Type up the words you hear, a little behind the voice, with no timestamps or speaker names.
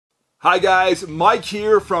Hi guys, Mike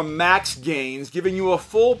here from MaxGains, giving you a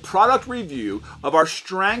full product review of our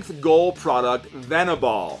strength goal product,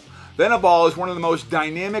 Venabol. Venabol is one of the most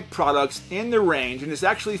dynamic products in the range and is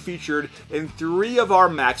actually featured in 3 of our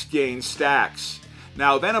MaxGains stacks.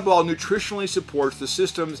 Now, Venabol nutritionally supports the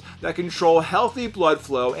systems that control healthy blood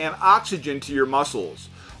flow and oxygen to your muscles.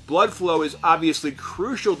 Blood flow is obviously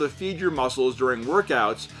crucial to feed your muscles during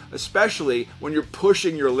workouts, especially when you're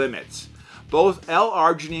pushing your limits. Both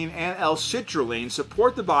L-arginine and L-citrulline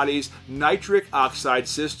support the body's nitric oxide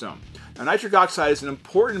system. Now, nitric oxide is an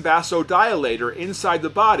important vasodilator inside the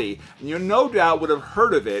body, and you no doubt would have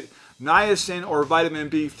heard of it. Niacin or vitamin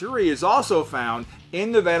B3 is also found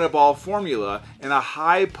in the Venabol formula in a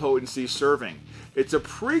high-potency serving. It's a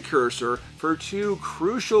precursor for 2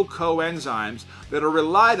 crucial coenzymes that are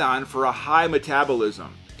relied on for a high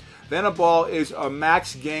metabolism. Venabol is a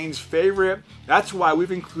MaxGains favorite. That's why we've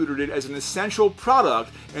included it as an essential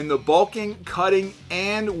product in the bulking, cutting,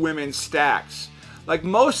 and women's stacks. Like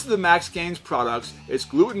most of the MaxGains products, it's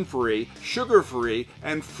gluten-free, sugar-free,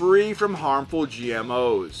 and free from harmful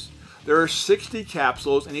GMOs. There are 60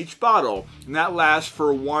 capsules in each bottle, and that lasts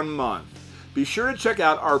for 1 month. Be sure to check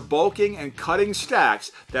out our bulking and cutting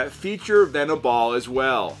stacks that feature Venabol as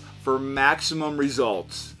well for maximum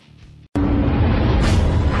results.